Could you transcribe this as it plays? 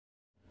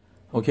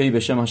اوکی،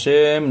 بشم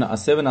هشم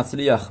نعسه و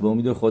نصلیخ. به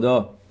امید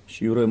خدا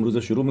شیور رو امروز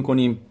رو شروع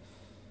میکنیم.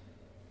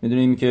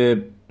 میدونیم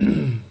که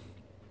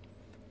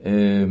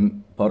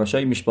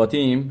پاراشای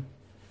میشپاتیم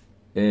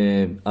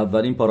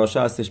اولین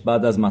پاراشه هستش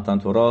بعد از متن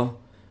تورا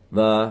و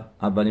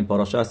اولین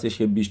پاراشه هستش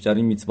که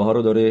بیشترین میtzvah ها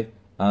رو داره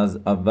از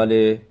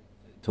اول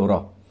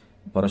تورا.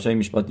 پاراشای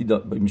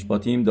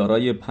میشپاتیم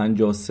دارای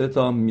 53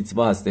 تا میtzvah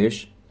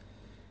هستش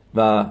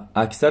و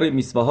اکثر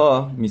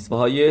میtzvah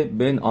های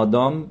بن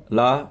آدم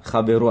ل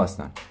خبرو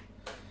هستن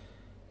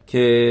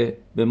که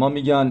به ما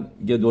میگن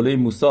گدوله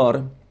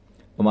موسار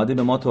اومده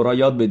به ما تورا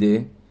یاد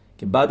بده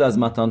که بعد از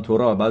متن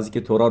تورا، بعضی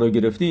که تورا رو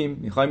گرفتیم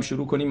میخوایم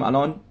شروع کنیم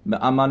الان به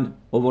عمل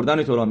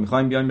آوردن تورا،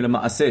 میخوایم بیایم به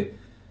معصه.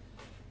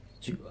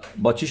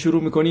 با چی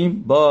شروع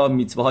میکنیم؟ با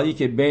میtzvah هایی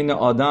که بین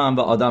آدم و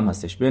آدم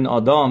هستش، بین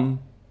آدم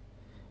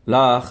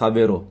لا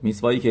خبرو،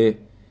 میtzvah هایی که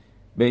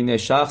بین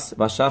شخص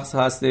و شخص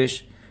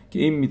هستش که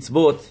این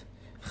میtzvot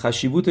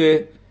خشیبوت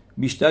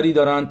بیشتری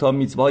دارن تا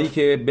میtzvah هایی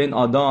که بین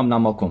آدم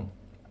نماکم.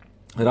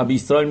 ربی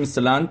اسرائیل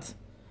میسلنت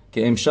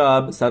که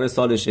امشب سر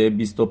سالشه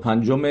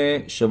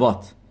 25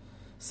 شوات،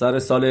 سر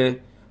سال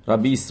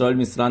ربی اسرائیل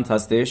میسلنت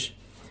هستش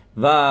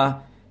و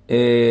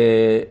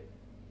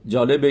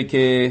جالبه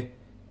که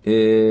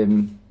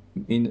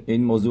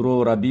این موضوع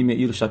رو ربی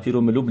مئیر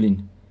شپیرو ملوبلین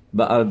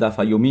به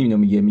اردفیومی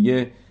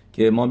میگه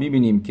که ما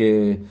میبینیم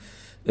که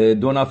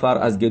دو نفر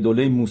از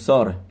گدوله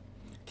موسار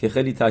که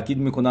خیلی تاکید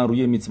میکنن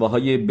روی میtzvah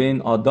های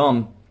بین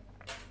آدم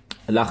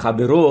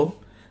لخبرو،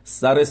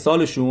 سر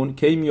سالشون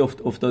کی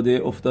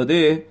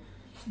افتاده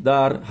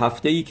در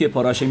هفته‌ای که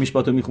پاراشه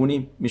میشپاتیم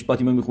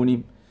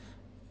میخونیم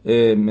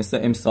مثل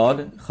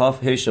امسال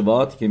خاف هی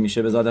شوات که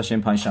میشه به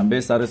زادشم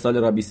پنجشنبه، سر سال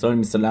ربی اسرائیل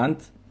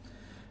میسلنت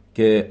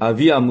که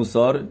اوی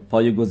موسار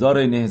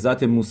پایه‌گذار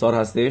نهضت موسار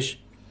هستش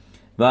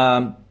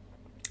و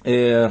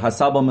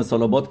حسب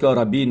مثالابات که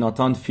ربی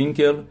ناتان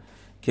فینکل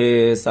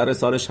که سر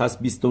سالش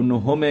هست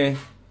 29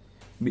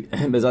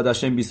 به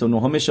زادشم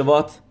 29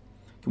 شوات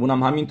که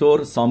اونم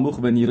همینطور سامبوخ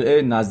به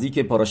نیره نزدیک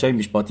پاراشای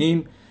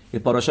میشپاتیم که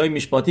پاراشای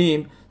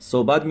میشپاتیم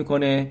صحبت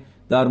میکنه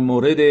در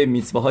مورد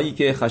میtzvah هایی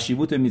که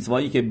خشیبوت میtzvah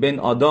هایی که بین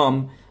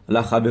آدم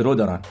لخبرو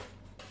دارن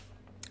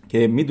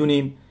که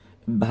میدونیم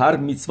هر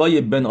میtzvah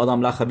بین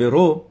آدم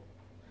لخبرو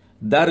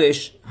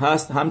درش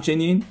هست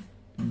همچنین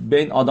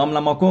بین آدم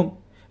لماکم،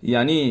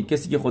 یعنی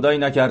کسی که خدایی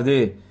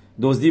نکرده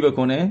دزدی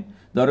بکنه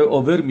داره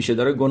اوور میشه،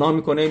 داره گناه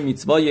میکنه.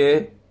 میtzvah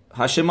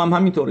هشم هم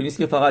همینطوری نیست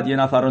که فقط یه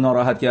نفر رو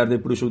ناراحت کرده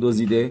پولشو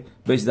دزدیده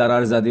بهش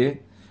ضرر زده،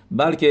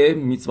 بلکه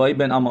میtzvah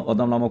بین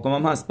آدم لماکم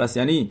هم هست. پس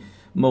یعنی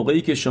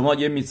موقعی که شما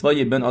یه میtzvah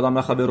بین آدم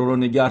لخبرو رو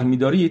نگه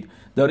میدارید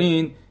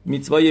دارین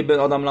میtzvah بین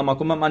آدم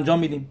لماکم هم انجام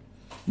میدین.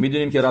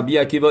 میدونیم که ربی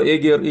عکیوا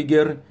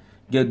ایگر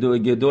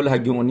گدول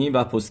هگمونی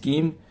و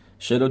پسکیم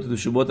شلوت تو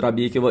شبوت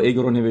ربی عکیوا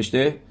ایگر رو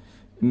نوشته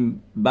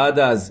بعد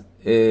از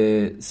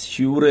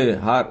شیور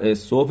هر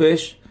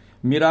صبحش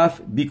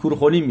میرفت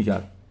بیکورخونی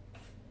میکرد،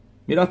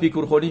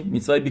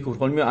 میtzvah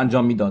بیکورخونی رو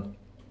انجام میداد.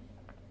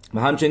 و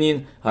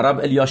همچنین هرب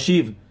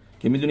الیاشیو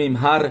که میدونیم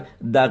هر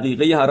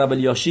دقیقه هرب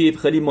الیاشیو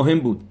خیلی مهم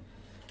بود،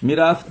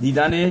 میرفت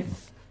دیدن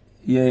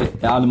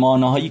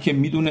علمانه هایی که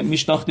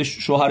میشناخت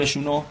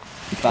شوهرشونو،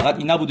 فقط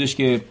این نبودش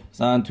که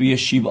مثلا توی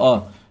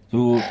شیبعا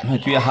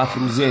توی 7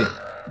 روزه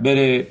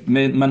بره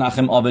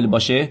مناخم آول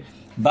باشه،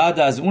 بعد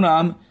از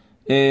اونم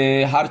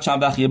هر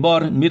چند وقت یه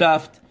بار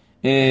میرفت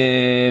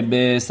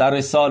به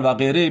سر سال و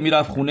غیره،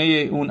 میرفت خونه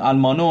اون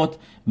المانوت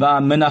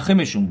و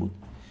مناخمشون بود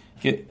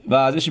که و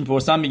ازش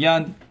میپرسن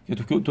میگن که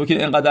تو که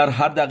اینقدر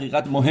هر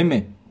دقیقت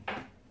مهمه.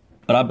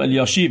 رب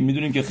الیاشیب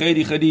میدونیم که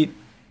خیلی خیلی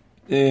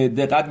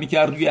دقت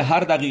میکرد روی هر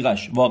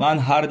دقیقش، واقعا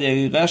هر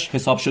دقیقش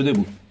حساب شده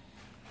بود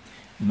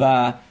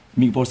و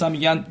میپرسن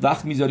میگن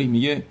وقت میذاری؟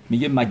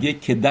 میگه مگه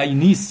کدای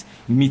نیست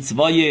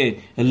میtzvah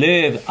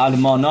لو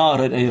المانا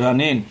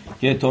رنن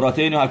که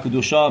توراتین و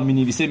هکدوشا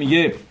مینویسه،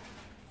 میگه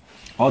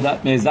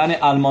زن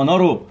المانا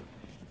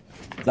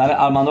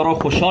رو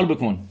خوشحال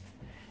بکن،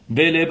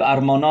 ولب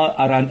ارمانا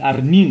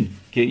ارنین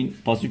که این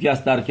پاسوکی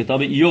هست در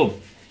کتاب ایوب،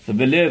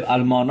 ولب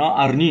المانا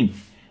ارنین،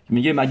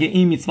 میگه مگه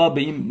این میtzvah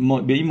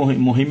به این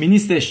مهمی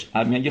نیستش؟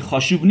 میگه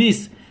خاشوب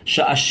نیست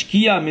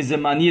شاشکیا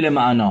مزمانی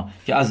لمعنا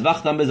که از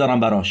وقتم بذارم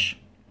براش.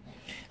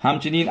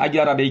 همچنین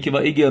اگر ربی عکیوا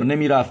ایگر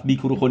نمیرفت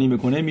بیکورخونی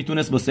میکنه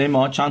میتونست واسه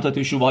ما چند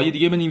تا شوبهای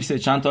دیگه بنویسه،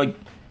 چند تا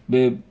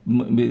به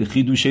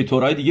خیدوشه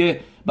تورای دیگه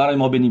برای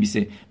ما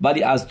بنویسه،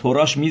 ولی از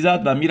توراش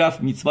میزد و میرفت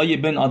میtzvah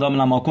بین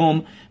آدم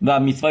لماکم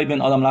و میtzvah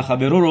بین آدم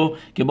لخبرو رو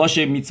که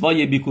باشه میtzvah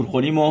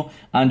بیکورخونیمو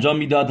انجام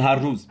میداد هر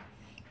روز.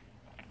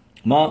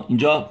 ما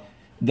اینجا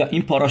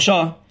این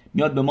پاراشا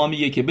میاد به ما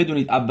میگه که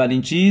بدونید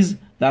اولین چیز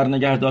در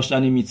نگه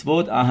داشتن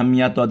میtzvot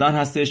اهمیت دادن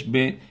هستش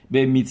به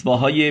میtzvah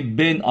های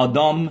بین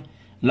آدم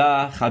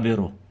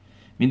لخبرو.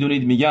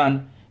 میدونید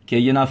میگن که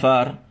یه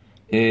نفر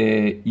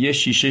یه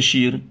شیشه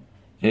شیر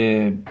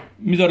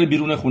میذاره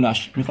بیرون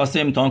خونش، میخواسته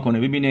امتحان کنه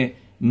ببینه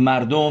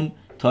مردم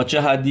تا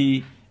چه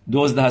حدی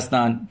دزد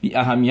هستن، بی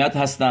اهمیت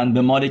هستن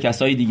به مال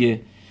کسای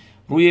دیگه.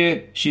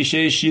 روی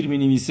شیشه شیر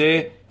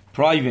مینویسه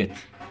پرایوت،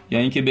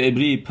 یعنی که به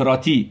عبری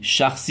پراتی،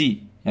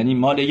 شخصی، یعنی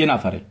مال یه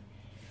نفره.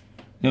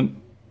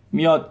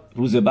 میاد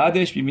روز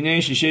بعدش میبینه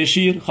شیشه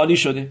شیر خالی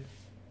شده.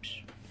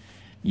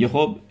 یه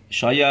خب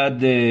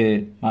شاید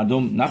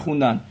مردم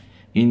نخوندن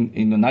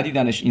اینو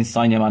ندیدنش، این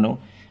ساین منو.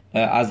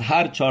 از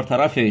هر 4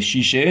 طرف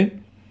شیشه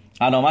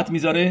علامت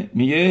میذاره،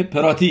 میگه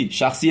پراتی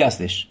شخصی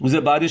هستش. روز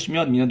بعدش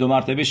میاد میبینه 2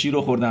 مرتبه شیر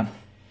رو خوردن.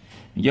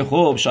 میگه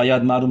خب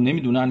شاید مردم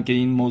نمیدونن که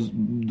این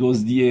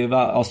دزدیه و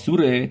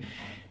آسوره.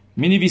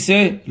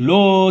 مینویسه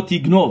لو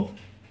تیگنوو،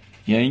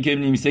 یعنی اینکه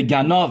مینویسه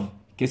گناو،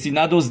 کسی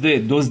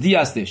ندزده، دزدی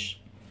هستش.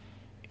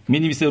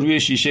 مینویسه روی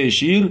شیشه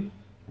شیر.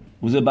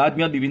 روز بعد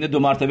میاد ببینه 2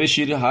 مرتبه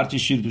شیر، هرچی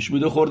شیر توش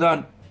بوده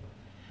خوردن.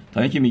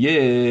 تا اینکه میگه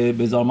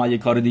بذار من یه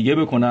کار دیگه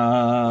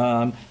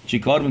بکنم. چی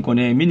کار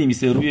میکنه؟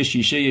 مینویسه روی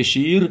شیشه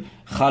شیر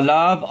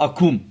خلاو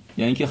اکوم،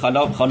 یعنی اینکه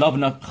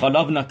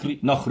خلاو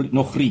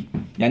نخری،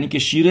 یعنی که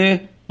شیر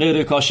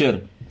غیر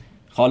کاشر.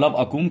 خلاو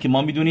اکوم که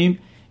ما میدونیم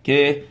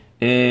که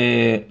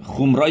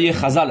خمرای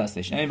خزل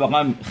هستش، یعنی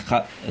واقعا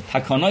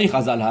تکانای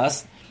خزل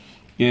هست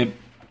که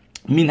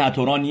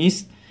مینهتورا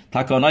نیست،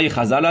 تکانای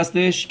خزل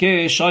هستش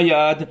که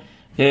شاید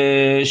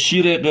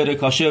شیر غیر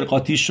کاشر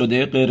قاطی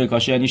شده. غیر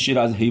کاشر یعنی شیر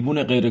از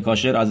حیوان غیر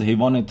کاشر، از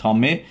حیوان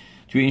تامه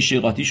توی این شیر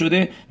قاطی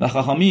شده. و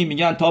خاخامی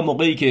میگن تا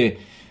موقعی که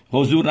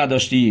حضور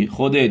نداشتی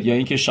خودت یا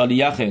اینکه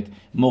شالیخت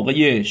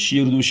موقع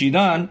شیر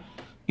دوشیدن،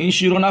 این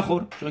شیر رو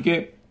نخور، چون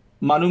که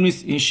معلوم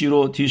نیست این شیر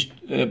رو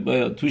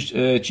توش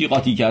چی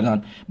قاطی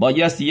کردن.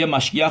 بایستی یه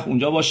مشکیخ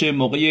اونجا باشه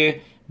موقع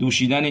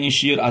دوشیدن این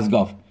شیر از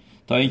گاو،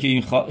 تا اینکه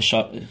این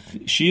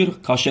شیر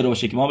کاشر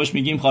باشه که ما بهش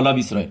میگیم خالاو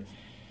اسرائیل.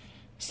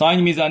 ساین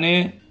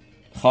میزنه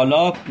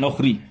خالاو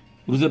نخری.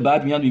 روز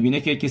بعد میاد میبینه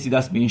که کسی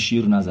دست به این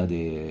شیر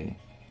نزده.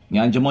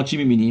 یعنی ما چی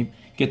میبینیم؟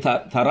 که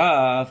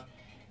طرف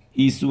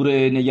ایسور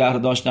نگه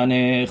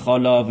داشتن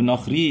خالاو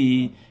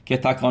نخری که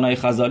تکانای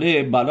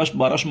خزاله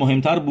براش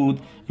مهمتر بود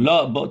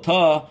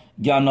تا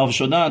گناو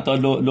شدن، تا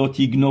لو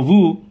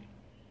تیگنوو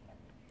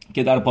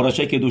که در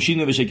پاراشای که دوشی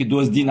نوشه که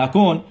دزدی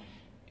نکن،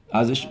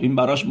 ازش این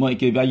براش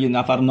که یه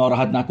نفر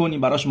ناراحت نکن،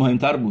 این براش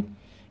مهمتر بود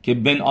که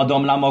بن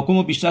آدم لماکم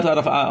و بیشتر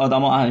طرف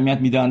آدما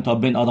اهمیت میدن تا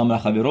بن آدم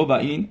لخبرو، و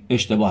این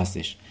اشتباه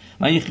هستش.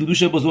 و این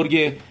خیدوش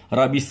بزرگ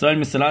ربی اسرائیل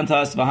مثلنت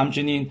هست و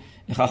همچنین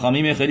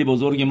خاخامیم خیلی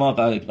بزرگ ما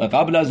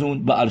قبل از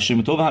اون و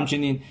الشمتو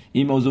همچنین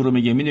این موضوع رو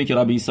میگه. میدونی که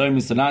ربی اسرائیل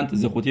مثلنت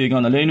زخوتی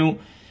یگان علینو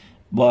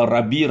با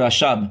ربی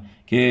رشب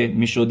که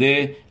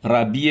میشده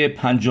ربی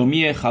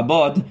 5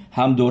 خباد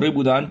هم دوره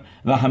بودن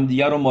و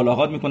همدیگر رو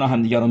ملاقات میکنن،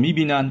 همدیگر رو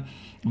میبینن.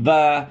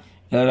 و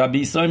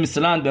ربی اسرائیل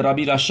مثلنت به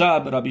ربی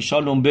رشب، ربی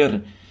شالومبر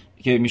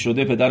که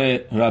میشده پدر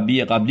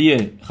ربی قبلی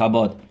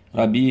خباد،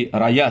 ربی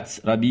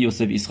رایت، ربی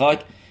یوسف اسحاق،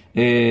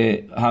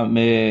 هم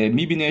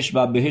میبینش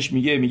و بهش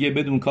میگه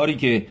بدون کاری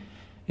که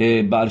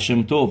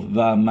برشمتوف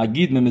و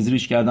مگید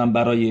ممزریش کردم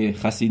برای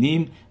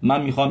خسیدیم،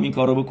 من میخوام این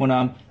کار رو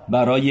بکنم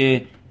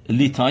برای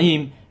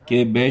لیتایم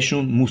که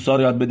بهشون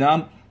موسار یاد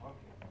بدم.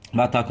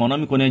 و تکانا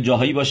میکنه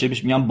جاهایی باشه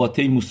بهش میگم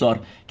باته موسار،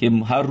 که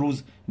هر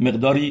روز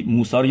مقداری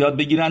موسار یاد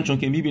بگیرن، چون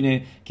که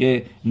میبینه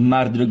که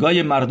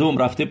مردرگای مردم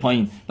رفته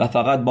پایین و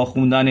فقط با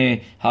خوندن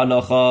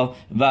هلاخا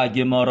و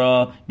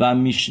گمارا و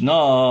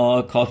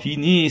میشنا کافی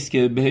نیست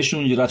که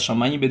بهشون یرات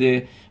شمعی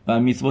بده و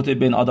میتوت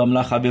بن آدم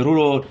لخبرو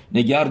رو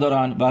نگر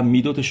دارن و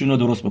میدوتشون رو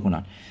درست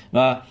بکنن.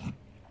 و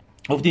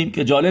گفتیم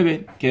که جالبه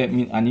که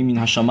این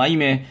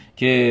هشمایمه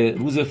که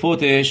روز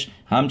فوتش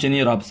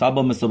همچنین رب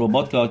سبا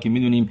مثل که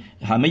میدونیم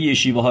همه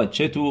یشیوه ها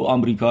چه تو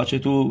آمریکا چه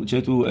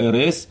تو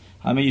ارس،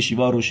 همه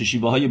یشیوه روش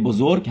یشیوه های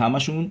بزرگ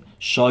همشون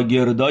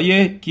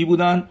شاگردای کی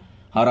بودن؟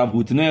 هرب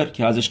هوتنر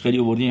که ازش خیلی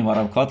آوردیم،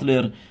 هرب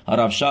کاتلر،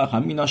 هرب شاخ،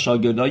 همینا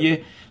شاگردای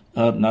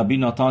نبی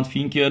ناتان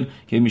فینکل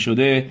که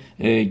میشده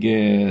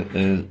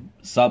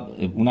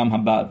اونم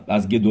هم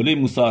از گدوله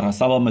موسار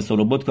حسابا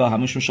مثل که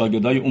همشون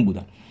شاگردای اون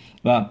بودن.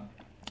 و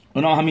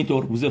اونا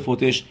همینطور روز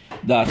فوتش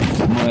در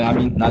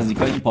همین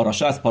نزدیکای این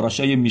پاراشا از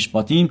پاراشای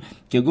میشپاتیم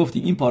که گفتی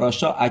این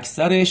پاراشا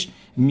اکثرش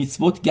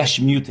میتوت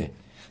گشمیوته،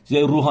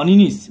 روحانی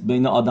نیست،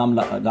 بین آدم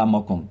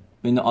لماکم،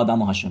 بین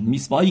آدم و هاشم،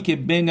 میتوایی که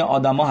بین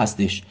آدم ها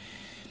هستش.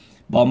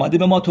 با آمده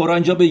به ما تورا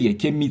اینجا بگه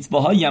که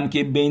میتوهایی هم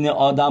که بین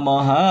آدم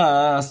ها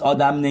هست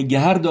آدم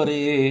نگهر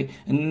داره،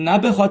 نه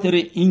به خاطر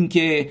این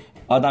که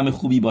آدم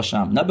خوبی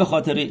باشم، نه به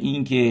خاطر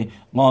این که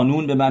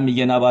قانون به من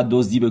میگه نباید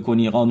دزدی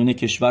بکنی، قانون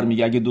کشور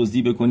میگه اگه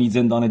دزدی بکنی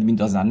زندانت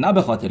میندازن، نه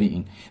به خاطر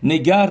این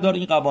نگهدار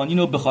این قوانین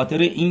رو، به خاطر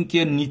این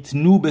که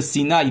نیتنو به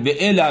سینای و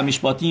ال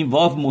میشپاتیم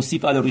واو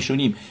موصیف علی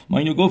ریشونیم. ما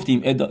اینو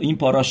گفتیم این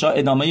پاراشا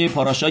ادامه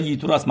پاراشا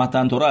یتور از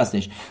متن تورا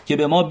هستش که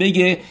به ما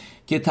بگه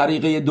که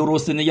طریقه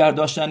درست نگه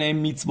داشتن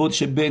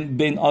میتوت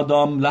بین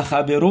آدم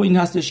لخبرو این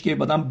هستش که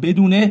آدم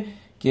بدونه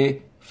که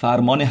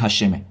فرمان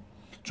هشمه.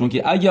 چون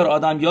که اگر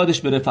آدم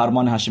یادش بره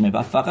فرمان هشمه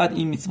و فقط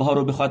این میتوه ها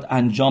رو بخواد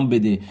انجام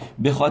بده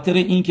به خاطر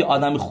اینکه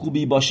آدم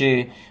خوبی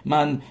باشه،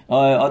 من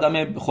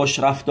آدم خوش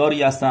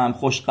رفتاری هستم،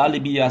 خوش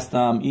قلبی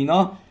هستم،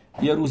 اینا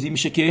یه روزی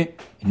میشه که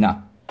نه،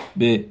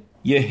 به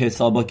یه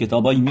حسابا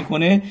کتابایی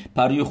میکنه،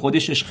 برای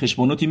خودش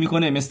خشبونوتی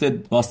میکنه، مثل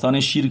داستان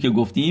شیر که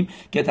گفتیم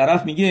که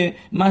طرف میگه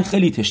من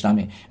خیلی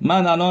تشنمه،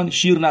 من الان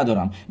شیر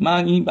ندارم،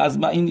 من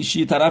این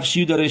شیر، طرف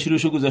شیر داره،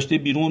 شیرشو گذاشته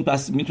بیرون،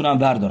 پس میتونم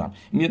بردارم.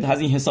 میاد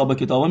از این حسابا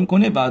کتابا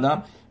میکنه،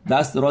 بعدم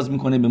دست دراز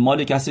میکنه به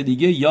مال کس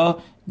دیگه یا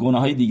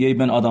گناههای دیگه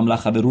بن آدم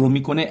لخبرو رو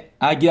میکنه،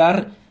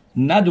 اگر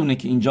ندونه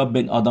که اینجا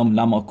بن آدم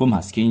لماکم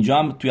هست، که اینجا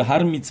هم توی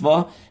هر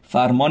میتوا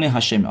فرمان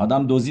هشم،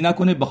 آدم دزدی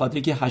نکنه به خاطر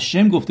که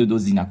هشم گفته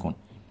دزدی نکن،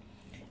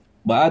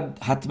 باید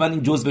حتما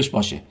این جزوش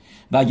باشه.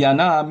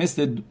 وگرنه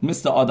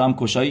مثل آدم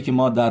کشایی که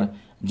ما در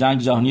جنگ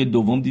جهانی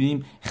دوم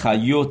دیدیم،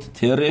 خیوط،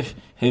 طرف،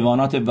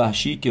 حیوانات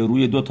وحشی که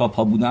روی 2 تا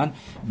پا بودن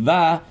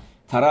و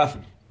طرف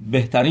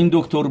بهترین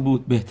دکتر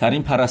بود،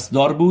 بهترین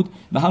پرستار بود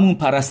و همون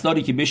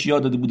پرستاری که بهش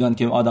یاد داده بودن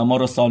که آدما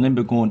رو سالم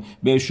بکن،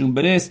 بهشون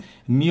برس،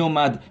 می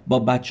اومد با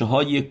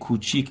بچه‌های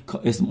کوچیک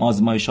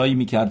آزمایشایی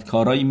میکرد،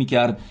 کارایی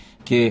میکرد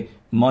که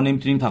ما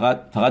نمیتونیم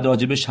فقط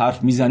راجبش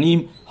حرف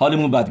میزنیم،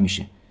 حالمون بد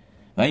میشه.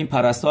 و این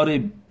پرستار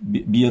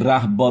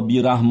با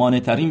بیرحمانه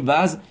ترین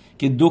وضع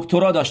که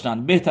دکترا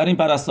داشتن، بهترین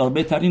پرستار،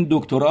 بهترین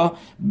دکترا،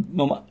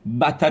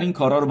 بدترین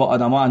کارا رو با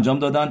آدما انجام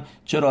دادن.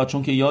 چرا؟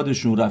 چون که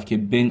یادشون رفت که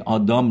بین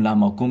آدم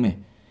لماکمه،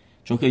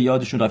 چون که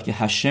یادشون رفت که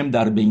هشم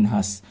در بین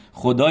هست،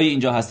 خدای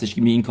اینجا هستش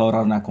که می این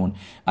کارا رو نکن.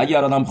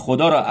 اگر آدم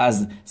خدا را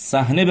از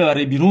صحنه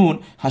ببره بیرون،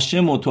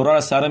 هشم و تورا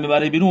را سر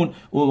ببره بیرون،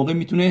 اون موقع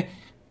میتونه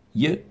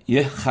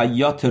یه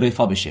خیاط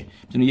رفا بشه،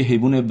 میتونه یه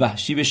حیوان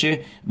وحشی بشه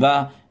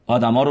و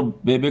آدما رو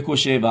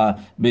بکشه و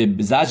به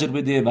زجر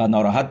بده و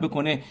ناراحت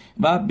بکنه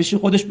و بشه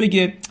خودش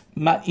بگه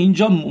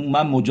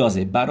من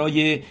مجازه،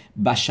 برای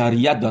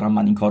بشریت دارم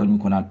من این کارو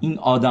میکنم. این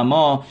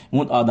آدما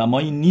اون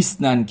آدمایی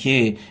نیستن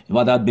که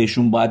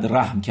بهشون باید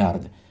رحم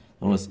کرد.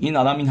 درست؟ این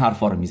آدم این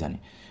حرفا رو میزنه.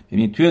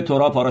 ببین توی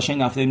تورا پاراشای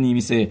نفته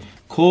می‌نویسه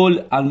کل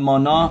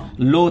المانا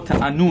لو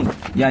تعنون،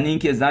 یعنی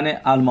اینکه زن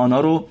المانا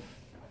رو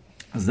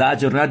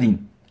زجر ندین.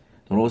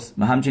 درست؟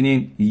 و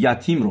همچنین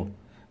یتیم رو.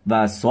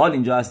 و سوال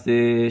اینجا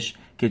هستش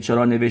که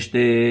چرا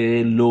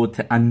نوشته لو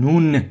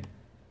تعنون؟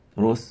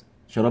 درست؟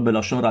 چرا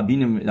بلاشون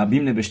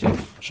ربیم نوشته؟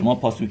 شما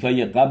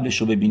پاسوکای قبلش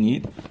رو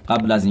ببینید،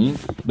 قبل از این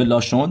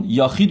بلاشون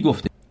یاخید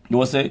گفته.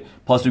 درسته؟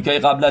 پاسوکای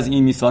قبل از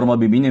این میسار ما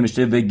ببینید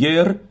نوشته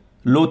وگر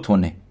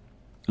لوتونه،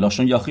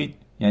 لاشون یاخید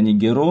یعنی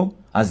گرو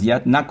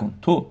اذیت نکن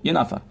تو یه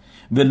نفر،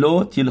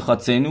 ولو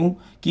تیلخاتسنو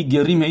کی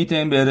گریم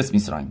هیتم به رس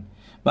میسرایم.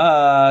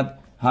 بعد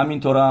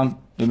همینطور هم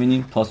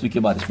ببینیم پاسوک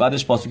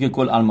بعدش پاسوک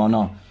کل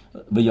المانا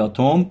و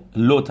یاتم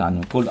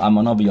لوتانو، کل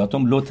المانا و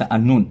یاتم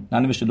لوتانون،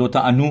 ننوشته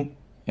لوتانو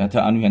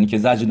یعنی که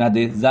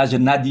زجر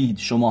ندید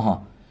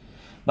شماها.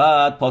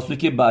 بعد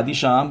پاسوک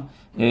بعدیش هم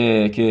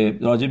که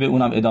راجع به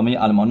اونم ادامه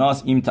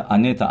الماناست، ایم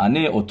تعنه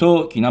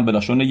اوتو که اینم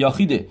بلاشون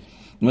یاخیده،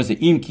 مثل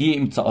ایم کی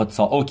ایم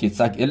تاو کی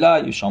تک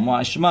الا شما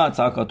اشما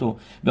تاکاتو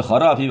به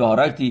خرافی و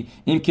هارکتی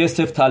ایم که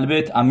سف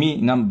طلبت امی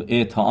اینم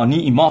تانی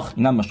ایماخ،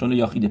 اینم بلاشون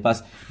یاخیده.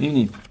 پس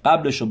می‌بینید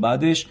قبلش و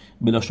بعدش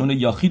بلاشون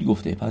یاخید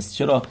گفته. پس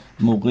چرا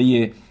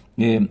موقع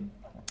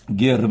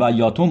گر و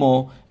یاتم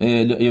و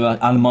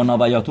المانا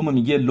و یاتم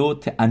میگه لو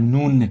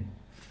تعنون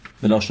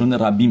بلاشون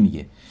ربی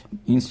میگه؟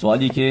 این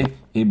سوالی که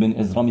ابن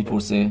عزرا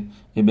میپرسه.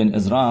 ابن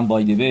عزرا هم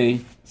بای دی وی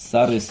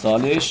سر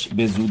سالش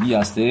به زودی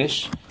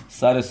هستش،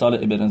 سر سال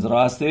ابن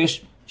عزرا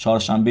هستش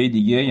چهارشنبه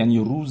دیگه، یعنی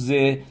روز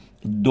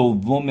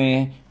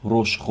دوم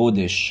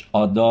روشخودش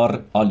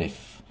آدار الف،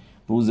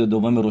 روز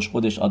دوم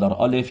روشخودش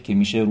آدار الف که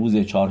میشه روز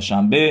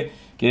چهارشنبه،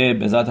 که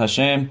به ذات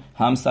هشم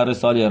هم سر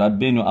سال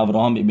ربین و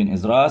ابراهام ابن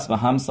عزرا است و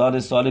هم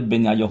سال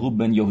بن یعقوب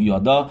بن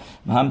یهویادا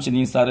و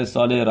همچنین سر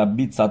سال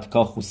ربی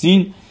صدقا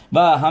حسین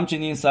و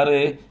همچنین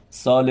سر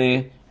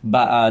سال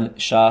بعل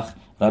شخ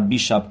ربی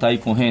شبتای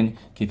کوهن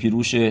که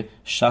پیروش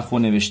شخو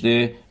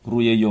نوشته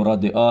روی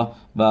یورادعا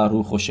و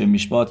روح خوش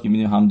میشبات که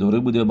میدونیم هم دوره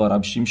بوده با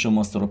رب شیمش و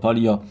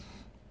ماستروپالیا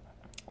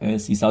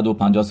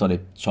 350 سال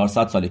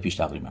 400 سال پیش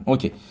تقریبا.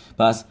 اوکی،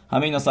 پس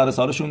همه اینا سر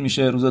سالشون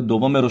میشه روز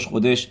دوم روش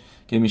خودش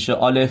که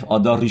میشه الف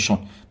آدار ریشون.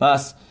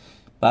 پس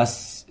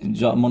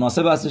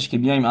مناسب هستش که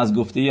بیایم از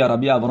گفته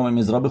ربی ابراهام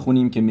مزرا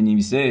بخونیم که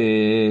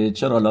می‌نویسه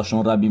چرا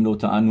لاشون ربیم لو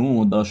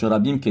تعنون لاشون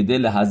ربیم که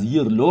دل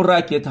حزیر لو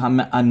رکت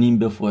همه انیم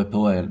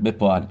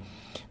بپوال.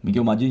 میگه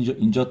اومد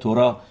اینجا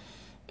تورا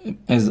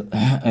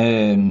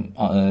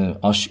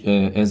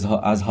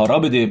از هارا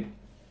بده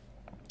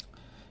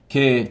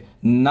که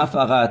نه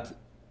فقط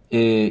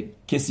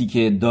کسی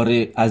که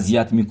داره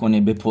اذیت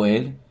میکنه به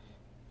پوئل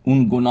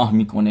اون گناه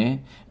میکنه،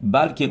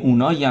 بلکه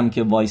اونایی هم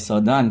که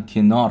وایسادن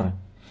کنار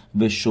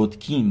و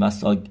شدکین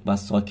و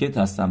ساکت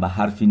هستن و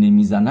حرفی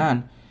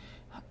نمیزنن،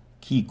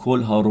 کی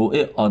کل ها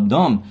روئه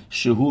آدم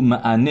شهو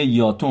معنی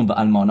یاتون و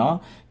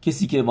المانا،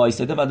 کسی که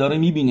وایساده و داره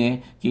میبینه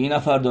که این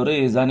نفر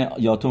داره زن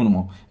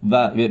یاتونمو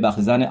و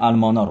زن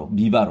المانا رو،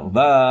 بیوه رو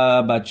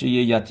و بچه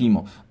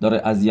یتیمو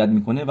داره اذیت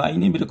میکنه و این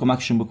نمیره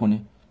کمکشون بکنه،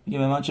 میگه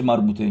به من چه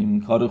مربوطه،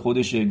 این کار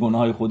خودشه،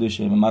 گناه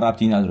خودشه، به من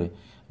ربطی نداره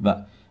و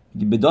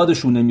به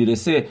دادشون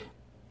نمیرسه،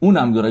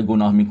 اونم داره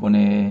گناه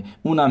میکنه،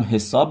 اونم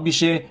حساب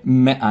میشه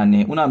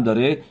معنی، اونم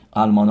داره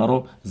المانا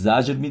رو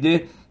زجر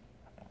میده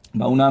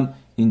و اونم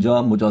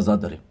اینجا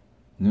مجازات داره.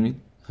 میدونید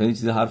خیلی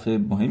چیز حرف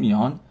مهمی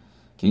آن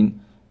که این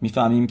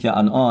میفهمیم که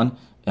الان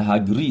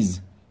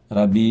هگریز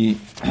ربی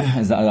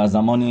در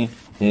زمان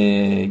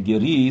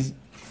گریز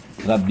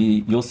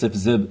ربی یوسف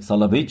زب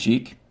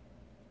سالابیچیک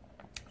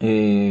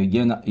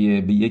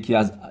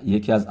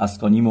یکی از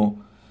اسکانیمو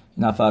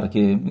نفر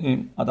که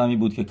آدمی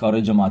بود که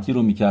کار جماعتی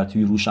رو میکرد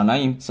توی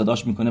روشنایم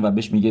صداش میکنه و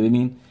بهش میگه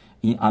ببین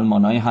این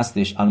المانای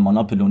هستش،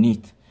 المانا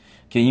پلونیت،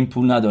 که این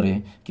پول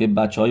نداره که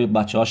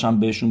بچه‌هاش هم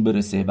بهشون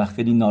برسه و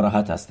خیلی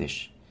ناراحت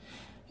هستش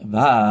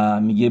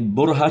و میگه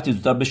برو هر چه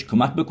زودتر بهش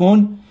کمک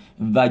بکن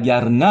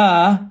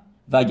وگرنه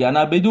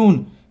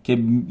بدون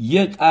که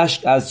یک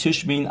اشک از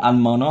چشم این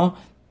المانا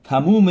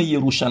تموم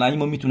یروشلایم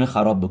رو میتونه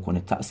خراب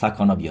بکنه،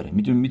 سکانا بیاره،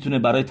 میتونه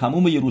برای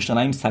تموم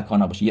یروشلایم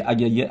سکانا باشه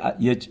اگه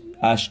یه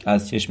اشک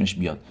از چشمش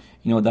بیاد.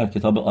 اینو در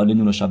کتاب آل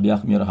نور و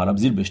شبیخ میاره حرب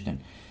زیر بشتن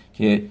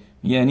که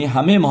یعنی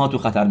همه ماها تو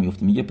خطر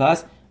میافتیم. میگه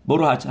پس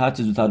برو هر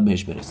چه زودتر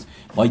بهش برس.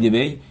 بای دی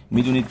وی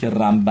میدونید که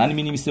رمبن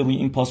مینویسه روی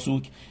این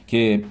پاسوک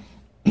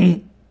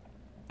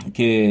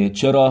که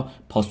چرا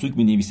پاسوک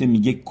مینویسه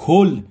میگه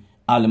کل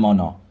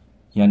المانا،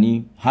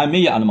 یعنی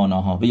همه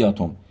الماناها و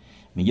یاتم.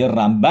 میگه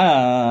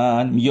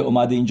رمبن میگه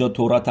اومده اینجا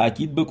تورات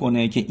تاکید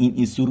بکنه که این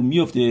ایسور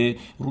میفته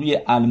روی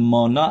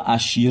المانا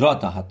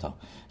اشیرات، حتی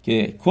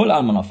که کل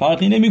المانا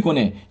فرقی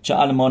نمیکنه چه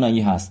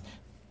المانایی هست،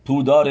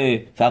 پولدار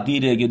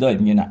فقیر گدای.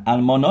 میگه نه،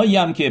 المانایی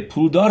هم که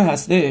پولدار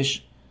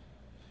هستش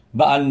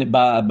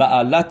به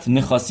علت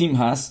نخاسیم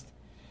هست،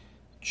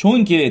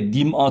 چون که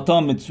دیم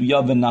آتا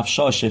متسویا و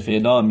نفشا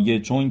شفلا، میگه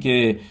چون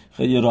که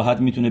خیلی راحت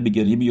میتونه به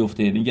گریه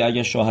بیفته. میگه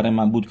اگه شوهر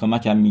من بود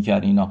کمکم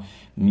میکرد اینا.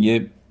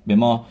 میگه به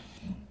ما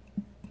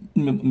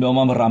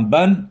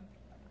رمبن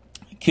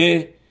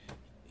که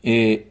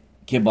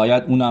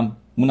باید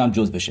اونم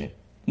جز بشه،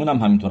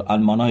 اونم همینطور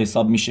المانا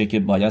حساب میشه که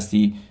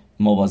بایستی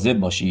مواظب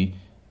باشی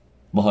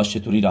باهاش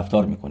چطوری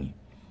رفتار میکنی.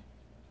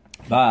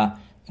 و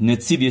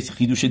نتسیب یه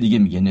خیدوش دیگه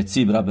میگه،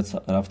 نتسیب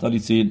رفتاری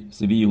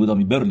سوی یهودا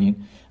می برلین،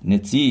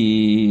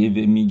 نتسیب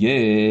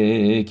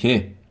میگه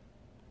که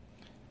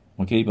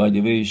اوکی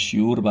بایدوی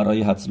شیور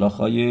برای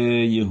حتلاخای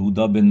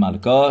یهودا بن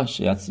ملکا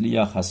شیعتلی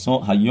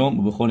حیوم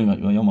و بخول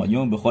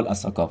بخول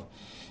اساکاف.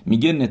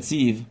 میگه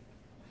نتسیب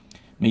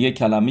میگه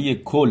کلمه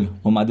کل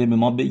اومده به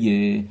ما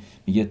بگه،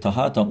 میگه تا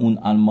حتی اون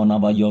المانا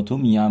و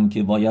یاتومی هم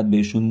که باید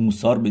بهشون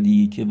موسار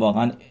بدی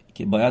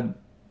که باید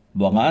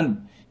واقعا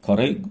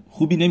کارهای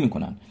خوبی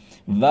نمیکنن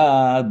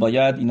و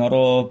باید اینا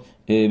رو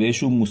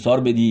بهشون موسار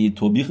بدی،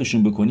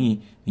 توبیخشون بکنی.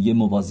 میگه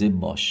مواظب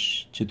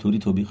باش چطوری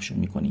توبیخشون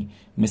میکنی.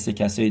 مثل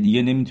کسای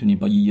دیگه نمیتونی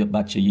با یه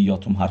بچه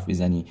یاتوم حرف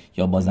بزنی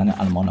یا با زن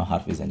المانا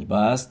حرف بزنی،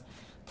 بس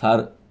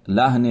تر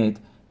لحنت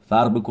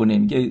فرق بکنه.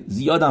 میگه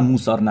زیادم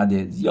موسار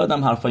نده،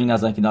 زیادم حرفایی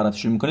نزن که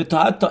ناراحتشون میکنه،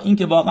 تا حتی این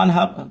که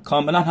واقعا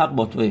کاملا حق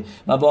با توه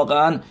و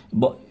واقعا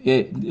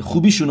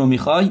خوبیشونو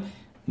میخوای،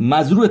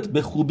 مزروعت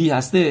به خوبی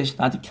هستش،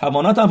 حتی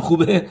کوانات هم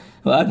خوبه،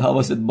 باید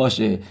حواست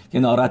باشه که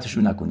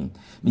ناراحتشون نکنید.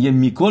 میگه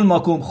میکل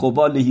ماکم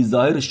خوبا لهی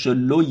ظاهر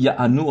شلو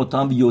یعنو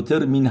اتام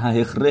ویوتر من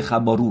هخره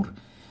خبارور.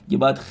 میگه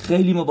باید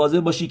خیلی مواظب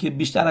باشی که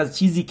بیشتر از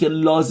چیزی که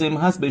لازم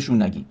هست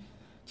بهشون نگی،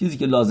 چیزی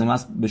که لازم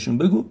هست بهشون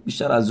بگو،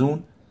 بیشتر از اون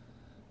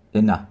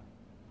نه.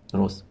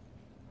 درست.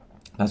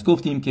 پس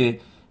گفتیم که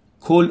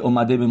کل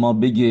اومده به ما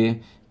بگه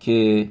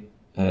که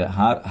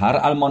هر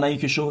المانایی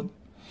که شد،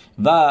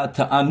 و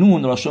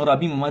تعنون راشون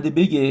ربیم اومده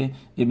بگه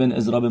ابن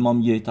عزرا به ما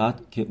میگه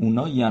که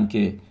اونایی هم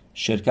که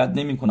شرکت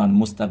نمی کنن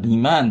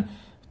مستقیما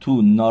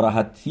تو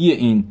ناراحتی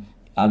این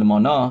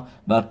المانا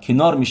و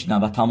کنار میشنن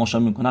و تماشا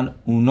میکنن،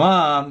 اونا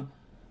هم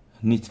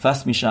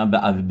نتفس میشن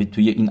به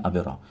توی این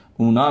عبرا،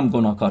 اونا هم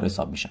گناهکار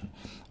حساب میشن.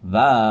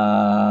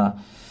 و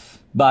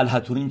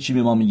بلحتورین چی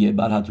به ما میگه؟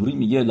 بلحتورین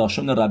میگه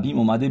لاشون ربیم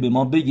اومده به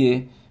ما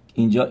بگه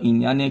اینجا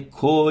این یعنی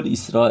کل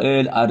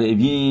اسرائیل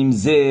عربیم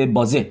زه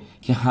بازه،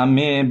 که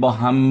همه با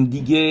هم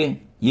دیگه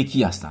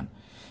یکی هستن،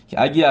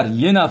 که اگر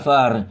یه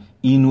نفر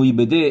اینوی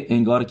بده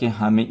انگار که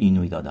همه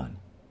اینوی دادن.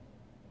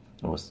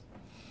 درست.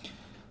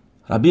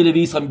 ربی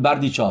لوی اسحاق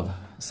بردیچاو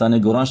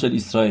سنگوران شل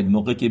اسرائیل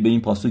موقع که به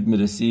این پاسوک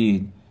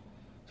میرسید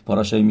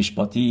پاراشای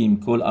میشپاتیم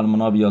کل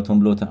المانا بیاتون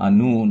لوت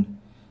انون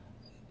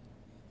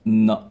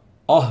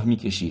آه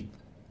میکشید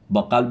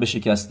با قلب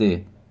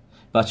شکسته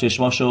و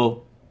چشماشو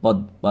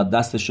با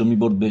دستشو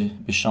میبرد به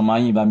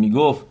شمعی و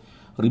میگفت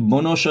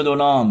ریبونو شل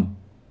علام،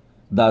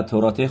 در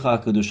تورات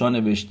قدوشان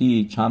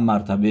نوشتی چند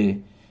مرتبه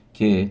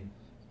که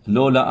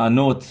لولا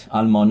انوت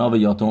المانا و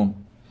یاتم.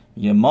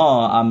 یه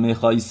ما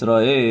عمه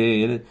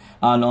اسرائیل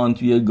الان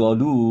توی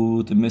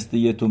گالوت مثل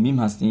یتومیم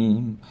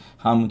هستیم،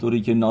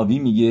 همونطوری که ناوی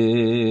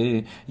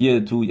میگه یه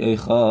توی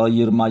ایخا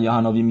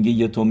یرمیا ناوی میگه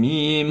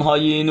یتومیم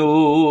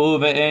هاینو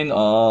و این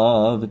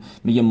آو،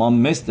 میگه ما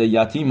مثل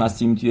یتیم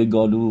هستیم توی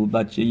گالوت،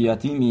 بچه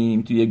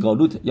یتیمیم توی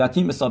گالوت،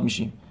 یتیم حساب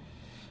میشیم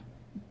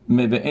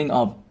و این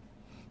آو.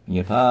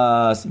 میگه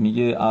پس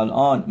میگه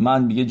الان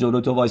من میگه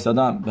جلو تو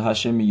وایسادم به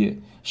هشم، میگه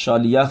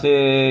شالیخ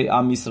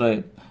ام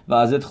اسرائیل و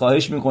ازت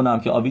خواهش میکنم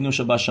که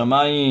آوینوشو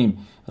بشماییم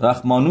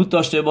رحمانوت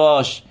داشته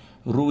باش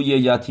روی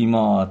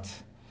یتیمات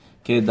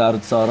که در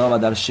سارا و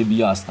در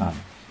شبیه هستن.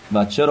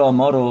 و چرا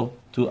ما رو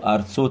تو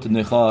ارسوت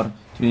نخار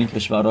تو این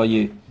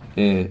کشورهای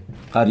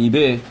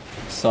قریبه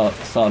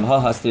سالها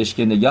هستش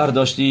که نگه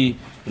داشتی.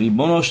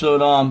 ریبون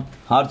شلولام،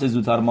 هر چه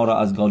زودتر ما رو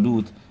از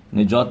گالوت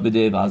نجات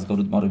بده و از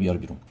گالوت ما رو بیار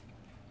بیرون.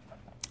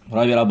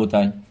 رای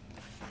ربوتای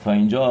تا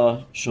اینجا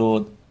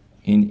شد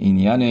این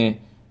یعنی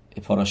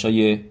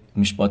پاراشای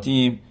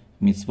مشپاتیم،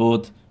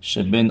 میtzvot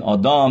شبن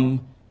آدم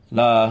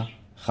ل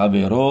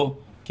خبرو،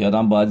 که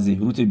آدم باید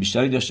زهروت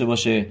بیشتری داشته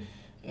باشه.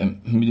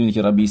 میدونی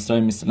که ربی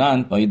اسرائیل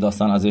مثلا با این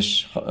داستان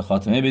ازش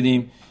خاتمه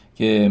بدیم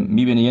که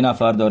میبینه یه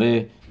نفر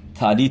داره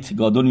تعلیت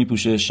گادول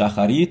میپوشه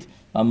شخریت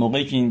و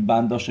موقعی که این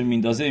بنداشو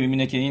میندازه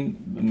میبینه که این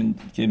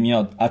که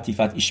میاد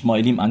عطیفت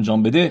اشماعیلیم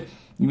انجام بده،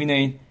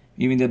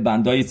 میبینه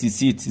بندای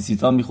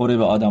سیسیتا میخوره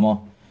به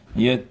آدما.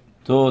 یه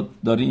تو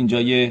داری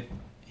اینجا یه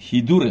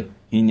هیدوره،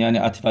 این یعنی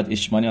عطیفت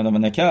اشماعیلی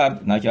آدم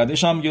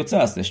نکردش هم یوتسه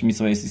هستش،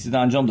 میسوای سیسیتا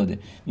انجام داده.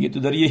 میگه تو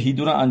داری یه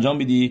هیدور انجام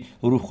بدی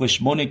رو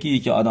خشمونه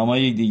که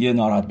آدمای دیگه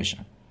ناراحت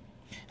بشن.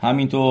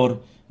 همینطور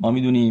ما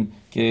میدونیم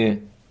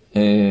که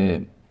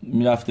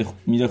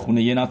میره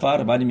خونه یه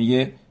نفر ولی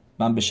میگه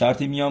من به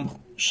شرطی میام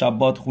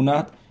شبات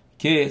خونت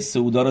که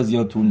سعودا رو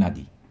زیاد طول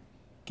ندی،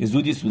 که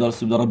زودی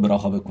سعودا رو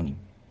براخا بکنیم.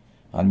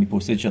 ولی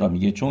میپرسه چرا؟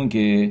 میگه چون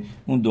که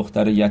اون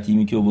دختر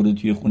یتیمی که آورده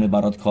توی خونه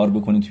برات کار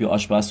بکنی توی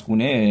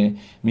آشپزخونه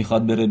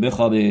میخواد بره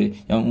بخوابه،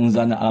 یا اون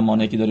زن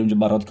المانه که داره اونجا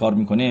برات کار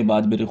میکنه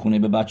بعد بره خونه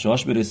به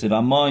بچه‌هاش برسه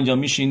و ما اینجا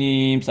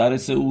میشینیم سر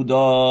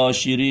سعودا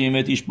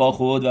شیریم تیش با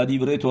خود و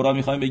دیوره تورا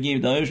میخوایم بگیم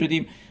دائم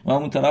شدیم و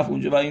اون طرف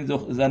اونجا و این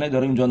زنه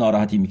داره اونجا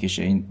ناراحتی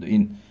میکشه،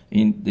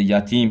 این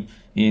یتیم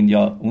این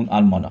یا اون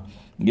المانا.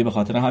 میگه به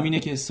خاطر همینه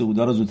که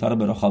سعودا رو زودتر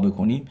براخا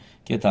بکنیم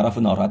که طرف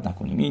ناراحت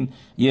نکنیم. این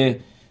یه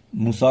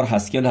موسار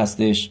هسکل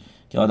هستش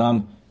که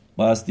آدم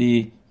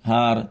بایستی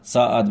هر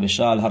ساعت و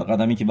شال هر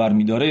قدمی که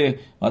برمیداره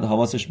باید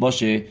حواسش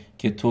باشه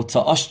که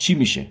توتعاش چی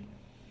میشه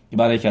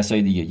برای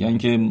کسای دیگه. یا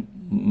اینکه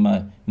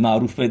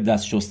معروف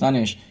دست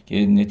شستنش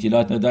که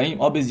نتیلات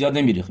ندهیم آب زیاد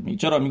نمیریخیم.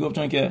 چرا؟ میگفت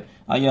چون که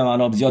اگه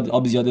من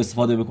آب زیاد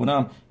استفاده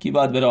بکنم کی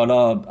باید بره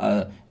حالا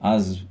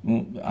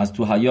از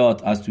تو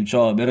حیات از تو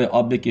چا بره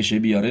آب بکشه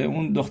بیاره؟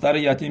 اون دختر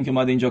یتیم که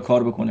اومده اینجا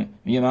کار بکنه.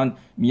 میگه من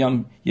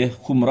میام یه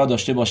خمرا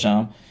داشته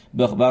باشم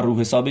بر رو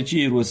حساب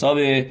چی؟ رو حساب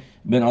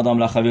بن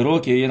آدم لخبرو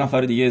که یه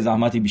نفر دیگه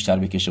زحمتی بیشتر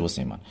بکشه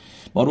واسه من.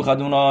 با رو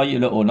خدونای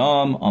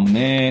العالم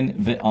آمین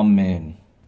و آمین.